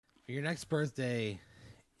For your next birthday,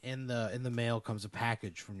 in the mail comes a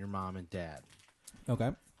package from your mom and dad.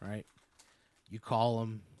 Okay. Right? You call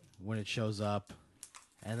them when it shows up,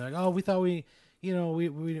 and they're like, "Oh, we thought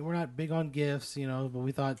we're not big on gifts, but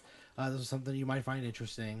we thought this was something you might find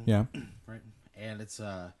interesting." Yeah. Right? And it's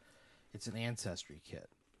an ancestry kit.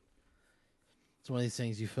 It's one of these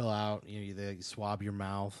things you fill out. They swab your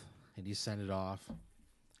mouth and you send it off,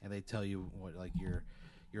 and they tell you what like your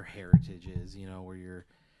heritage is. Where your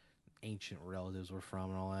ancient relatives were from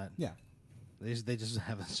and all that. Yeah. They just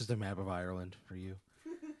have it's just a map of Ireland for you.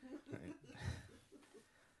 Right.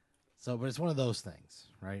 So, but it's one of those things,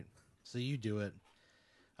 right? So you do it.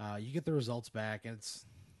 You get the results back, and it's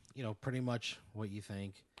pretty much what you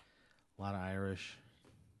think. A lot of Irish,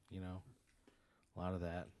 a lot of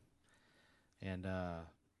that. And kind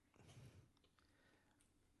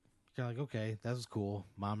of like, okay, that was cool.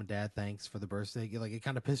 Mom and Dad, thanks for the birthday. Like, it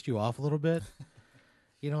kind of pissed you off a little bit.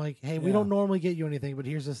 Like, hey, we don't normally get you anything, but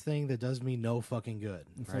here's this thing that does me no fucking good.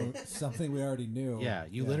 Right? Something we already knew. Yeah,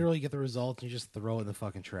 you literally get the result and you just throw it in the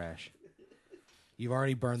fucking trash. You've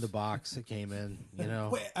already burned the box it came in,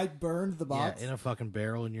 Wait, I burned the box? Yeah, in a fucking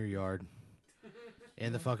barrel in your yard.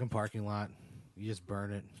 In the fucking parking lot. You just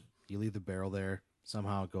burn it. You leave the barrel there.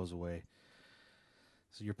 Somehow it goes away.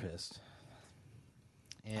 So you're pissed.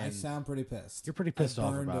 And I sound pretty pissed. You're pretty pissed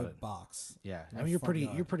off about it. Box. Yeah, I mean you're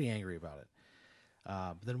pretty angry about it.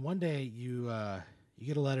 But then one day you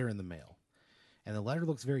get a letter in the mail, and the letter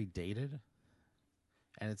looks very dated,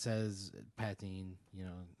 and it says Patine.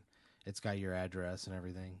 It's got your address and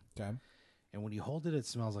everything. Okay. And when you hold it, it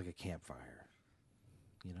smells like a campfire.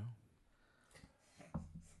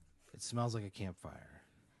 It smells like a campfire.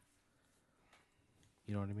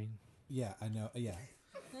 You know what I mean? Yeah, I know. Yeah,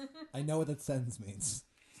 I know what that sentence means.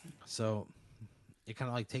 So it kind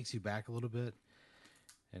of like takes you back a little bit,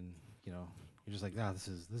 and you're just like, this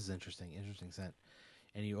is interesting scent.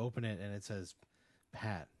 And you open it, and it says,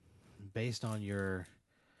 Pat, based on your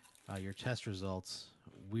test results,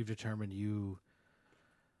 we've determined you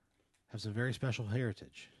have some very special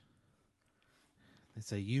heritage. They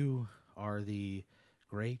say you are the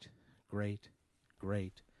great, great,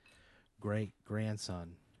 great, great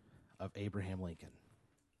grandson of Abraham Lincoln.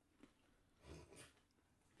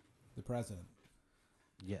 The president.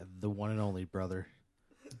 Yeah, the one and only, brother.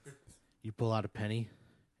 You pull out a penny,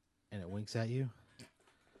 and it winks at you.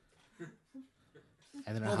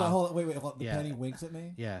 And then hold on. Wait. The penny winks at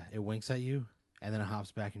me? Yeah, it winks at you, and then it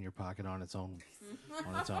hops back in your pocket on its own.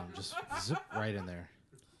 Just zip right in there.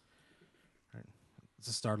 Right. It's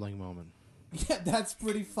a startling moment. Yeah, that's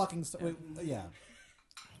pretty fucking... yeah.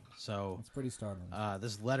 So... It's pretty startling.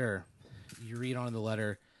 This letter, you read on the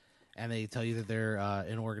letter, and they tell you that they're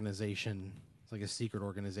an organization. It's like a secret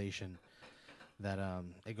organization that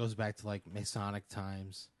it goes back to like Masonic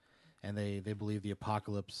times, and they believe the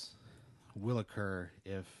apocalypse will occur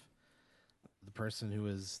if the person who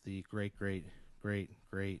is the great great great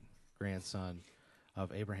great grandson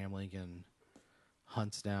of Abraham Lincoln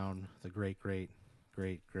hunts down the great great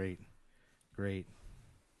great great great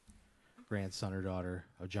grandson or daughter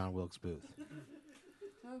of John Wilkes Booth.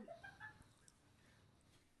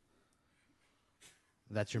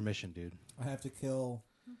 That's your mission, dude. I have to kill...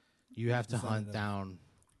 You have to hunt down...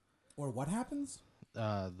 Or what happens?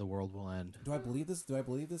 The world will end. Do I believe this? Do I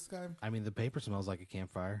believe this guy? I mean, the paper smells like a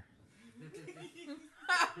campfire.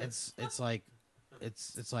 It's like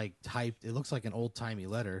typed. It looks like an old timey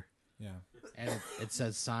letter. Yeah. And it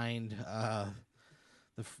says signed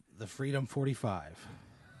the Freedom 45.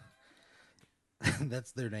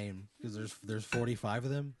 That's their name because there's 45 of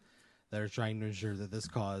them that are trying to ensure that this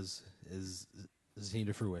cause is seen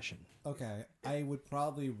to fruition. Okay, I would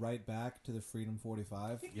probably write back to the Freedom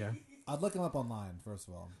 45. Yeah. I'd look them up online, first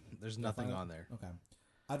of all. There's nothing on there. Okay.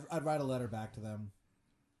 I'd write a letter back to them,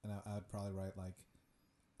 and I'd probably write, like,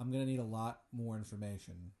 I'm going to need a lot more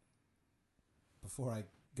information before I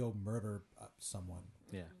go murder someone.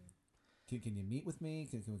 Yeah. Can you meet with me?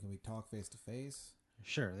 Can we talk face to face?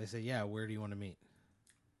 Sure. They say, yeah, where do you want to meet?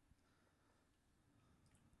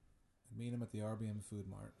 Meet him at the RBM Food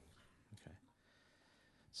Mart. Okay.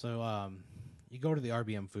 So you go to the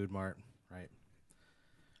RBM Food Mart, right?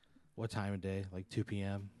 What time of day? Like 2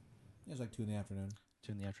 p.m.? It was like 2 in the afternoon.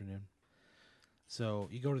 2 in the afternoon. So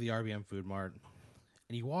you go to the RBM Food Mart,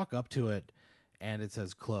 and you walk up to it, and it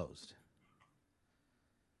says closed.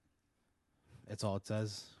 That's all it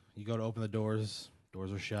says. You go to open the doors.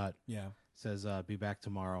 Doors are shut. Yeah. It says be back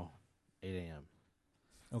tomorrow, 8 a.m.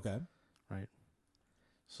 Okay. Right?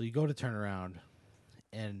 So you go to turn around,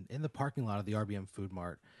 and in the parking lot of the RBM Food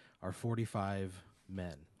Mart are 45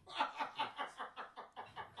 men.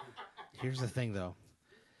 Here's the thing, though.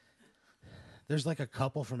 there's like a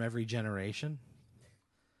couple from every generation,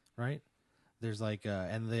 right? There's like,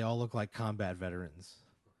 and they all look like combat veterans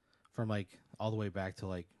from like all the way back to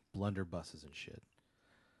like blunderbusses and shit.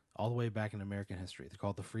 All the way back in American history. They're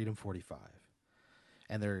called the Freedom 45.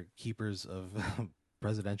 And they're keepers of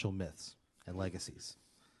presidential myths and legacies.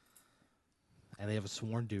 And they have a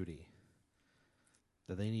sworn duty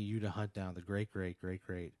that they need you to hunt down the great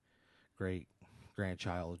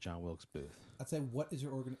grandchild of John Wilkes Booth. I'd say, what is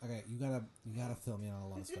your organ? Okay, you gotta fill me in on a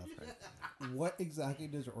lot of stuff. Right? What exactly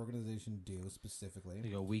does your organization do specifically? They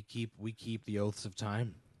go, we keep the oaths of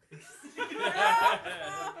time.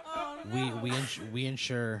 we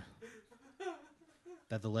ensure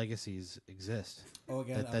that the legacies exist. Oh,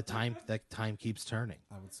 again, that time keeps turning.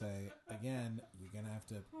 I would say again, you're gonna have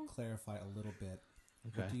to clarify a little bit.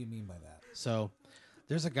 Okay. What do you mean by that? So,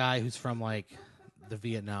 there's a guy who's from like the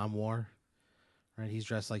Vietnam War, right? He's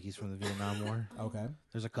dressed like he's from the Vietnam War. Okay.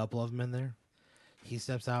 There's a couple of them in there. He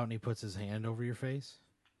steps out and he puts his hand over your face,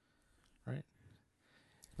 right?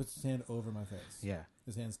 Puts his hand over my face. Yeah.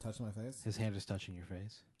 His hand's touching my face. His hand is touching your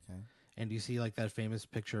face. Okay. And do you see like that famous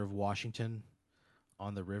picture of Washington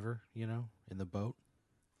on the river, you know, in the boat?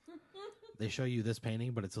 They show you this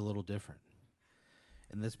painting, but it's a little different.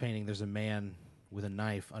 In this painting, there's a man with a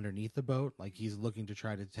knife underneath the boat, like he's looking to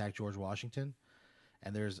try to attack George Washington.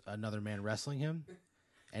 And there's another man wrestling him,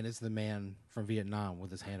 and it's the man from Vietnam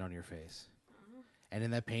with his hand on your face. And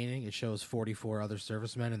in that painting, it shows 44 other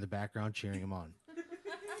servicemen in the background cheering him on.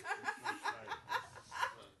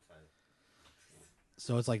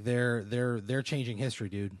 So it's like they're changing history,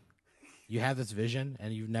 dude. You have this vision,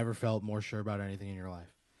 and you've never felt more sure about anything in your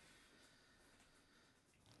life.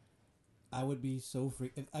 I would be so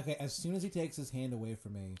freaked. Okay, as soon as he takes his hand away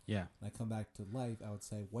from me, Yeah, and I come back to life, I would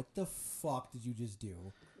say, "What the fuck did you just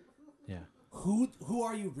do? yeah. Who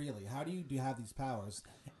are you really? How do you have these powers?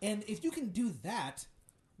 And if you can do that,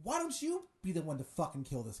 why don't you be the one to fucking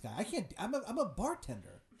kill this guy? I can't. I'm a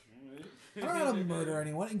bartender. I don't know how to murder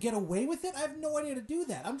anyone and get away with it. I have no idea how to do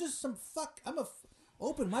that. I'm just I'm a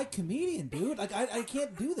open mic comedian, dude. Like I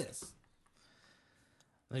can't do this.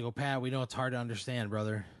 They go, Pat, we know it's hard to understand,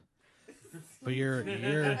 brother. But your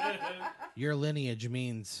lineage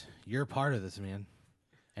means you're part of this, man.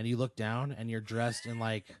 And you look down and you're dressed in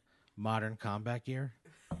like modern combat gear.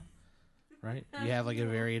 Right? You have like a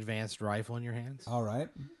very advanced rifle in your hands. All right.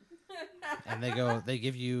 And they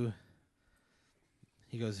give you,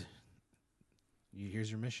 he goes, here's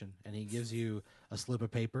your mission. And he gives you a slip of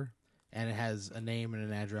paper and it has a name and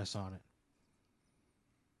an address on it.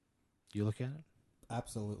 You look at it?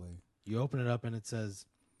 Absolutely. You open it up and it says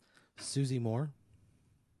Susie Moore.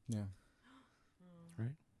 Yeah.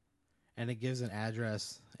 Right? And it gives an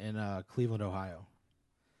address in Cleveland, Ohio.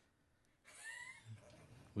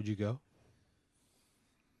 Would you go?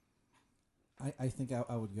 I think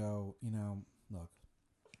I would go, look.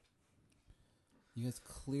 You guys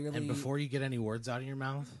clearly... And before you get any words out of your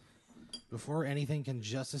mouth, before anything can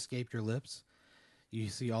just escape your lips, you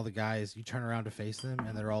see all the guys, you turn around to face them,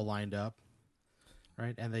 and they're all lined up,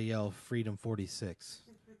 right? And they yell, Freedom 46.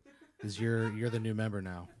 Because you're the new member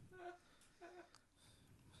now.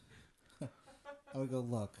 I would go,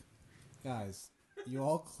 look, guys, you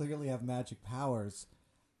all clearly have magic powers.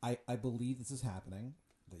 I believe this is happening,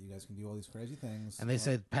 that you guys can do all these crazy things. And they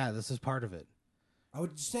said, Pat, this is part of it. I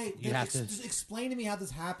would say, just explain to me how this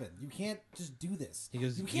happened. You can't just do this. He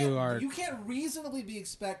goes, you can't reasonably be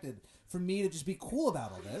expected for me to just be cool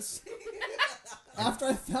about all this. After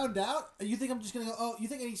I found out, you think I'm just gonna go? Oh, you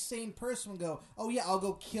think any sane person would go? Oh yeah, I'll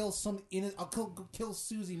go kill I'll kill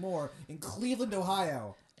Susie Moore in Cleveland,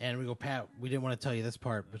 Ohio. And we go, Pat, we didn't want to tell you this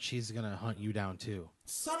part, but she's gonna hunt you down too.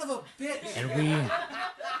 Son of a bitch!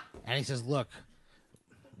 And he says, look,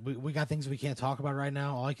 we got things we can't talk about right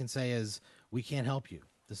now. All I can say is we can't help you.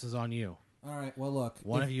 This is on you. All right. Well, look.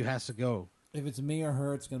 One of you has to go. If it's me or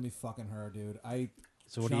her, it's gonna be fucking her, dude.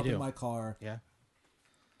 So what do you do? In my car. Yeah.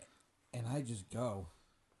 And I just go.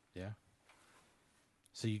 Yeah.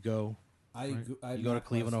 So you go. I you go to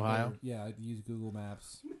Cleveland, Ohio. Yeah, I use Google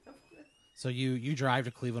Maps. So you drive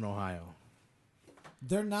to Cleveland, Ohio.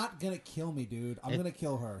 They're not gonna kill me, dude. I'm gonna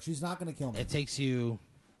kill her. She's not gonna kill me. It takes you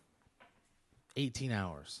 18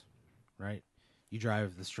 hours, right? You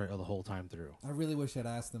drive the whole time through. I really wish I'd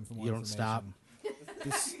asked them for more. You don't stop.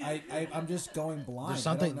 I'm just going blind.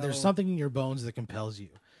 There's something in your bones that compels you.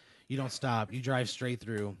 You don't stop. You drive straight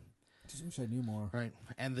through. I just wish I knew more. Right,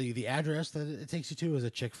 and the address that it takes you to is a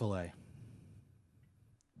Chick-fil-A.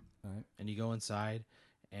 All right. And you go inside,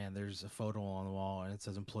 and there's a photo on the wall, and it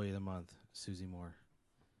says Employee of the Month, Susie Moore.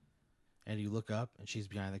 And you look up, and she's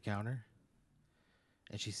behind the counter,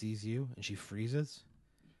 and she sees you, and she freezes,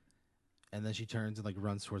 and then she turns and like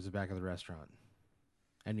runs towards the back of the restaurant.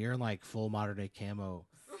 And you're in like full modern day camo,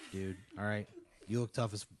 dude. All right, you look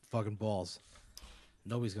tough as fucking balls.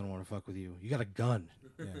 Nobody's gonna want to fuck with you. You got a gun.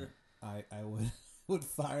 Yeah, I would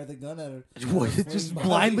fire the gun at her. What, just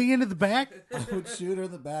blindly into the back. I would shoot her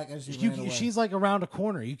in the back as she ran away. She's like around a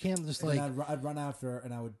corner. You can't just like. I'd run after her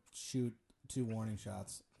and I would shoot 2 warning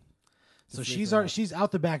shots. So she's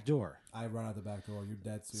out the back door. I run out the back door. You're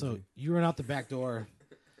dead, Susie. So you run out the back door.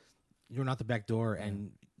 You run out the back door,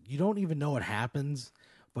 and you don't even know what happens,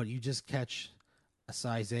 but you just catch a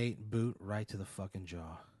size 8 boot right to the fucking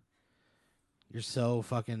jaw. You're so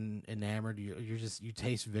fucking enamored. You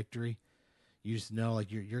taste victory. You just know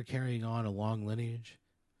like you're carrying on a long lineage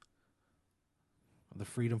of the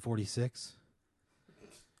Freedom 46.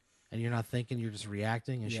 And you're not thinking, you're just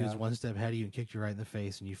reacting, and she was one step ahead of you and kicked you right in the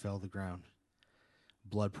face, and you fell to the ground.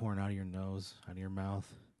 Blood pouring out of your nose, out of your mouth.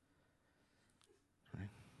 Right.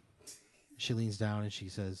 She leans down and she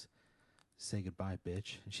says, "Say goodbye,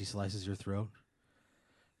 bitch." And she slices your throat.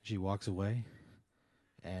 She walks away.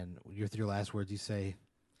 And your last words, you say,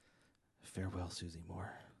 "Farewell, Susie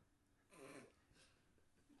Moore."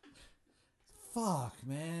 Fuck,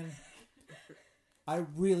 man. I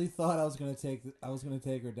really thought I was gonna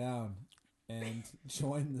take her down and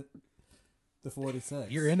join the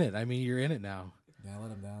 46. You're in it. I mean, you're in it now. Yeah, I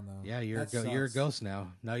let him down though. Yeah, you're a ghost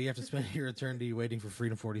now. Now you have to spend your eternity waiting for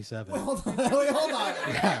Freedom 47. Wait, hold on.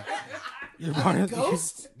 Yeah. You're I'm a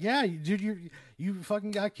ghost? Yeah, dude, you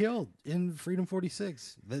fucking got killed in Freedom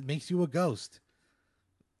 46. That makes you a ghost.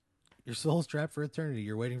 Your soul's trapped for eternity.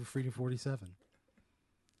 You're waiting for Freedom 47.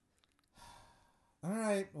 All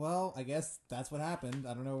right. Well, I guess that's what happened.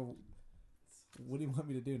 I don't know. What do you want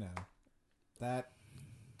me to do now? That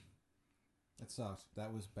sucked.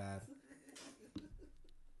 That was bad.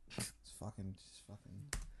 It's fucking.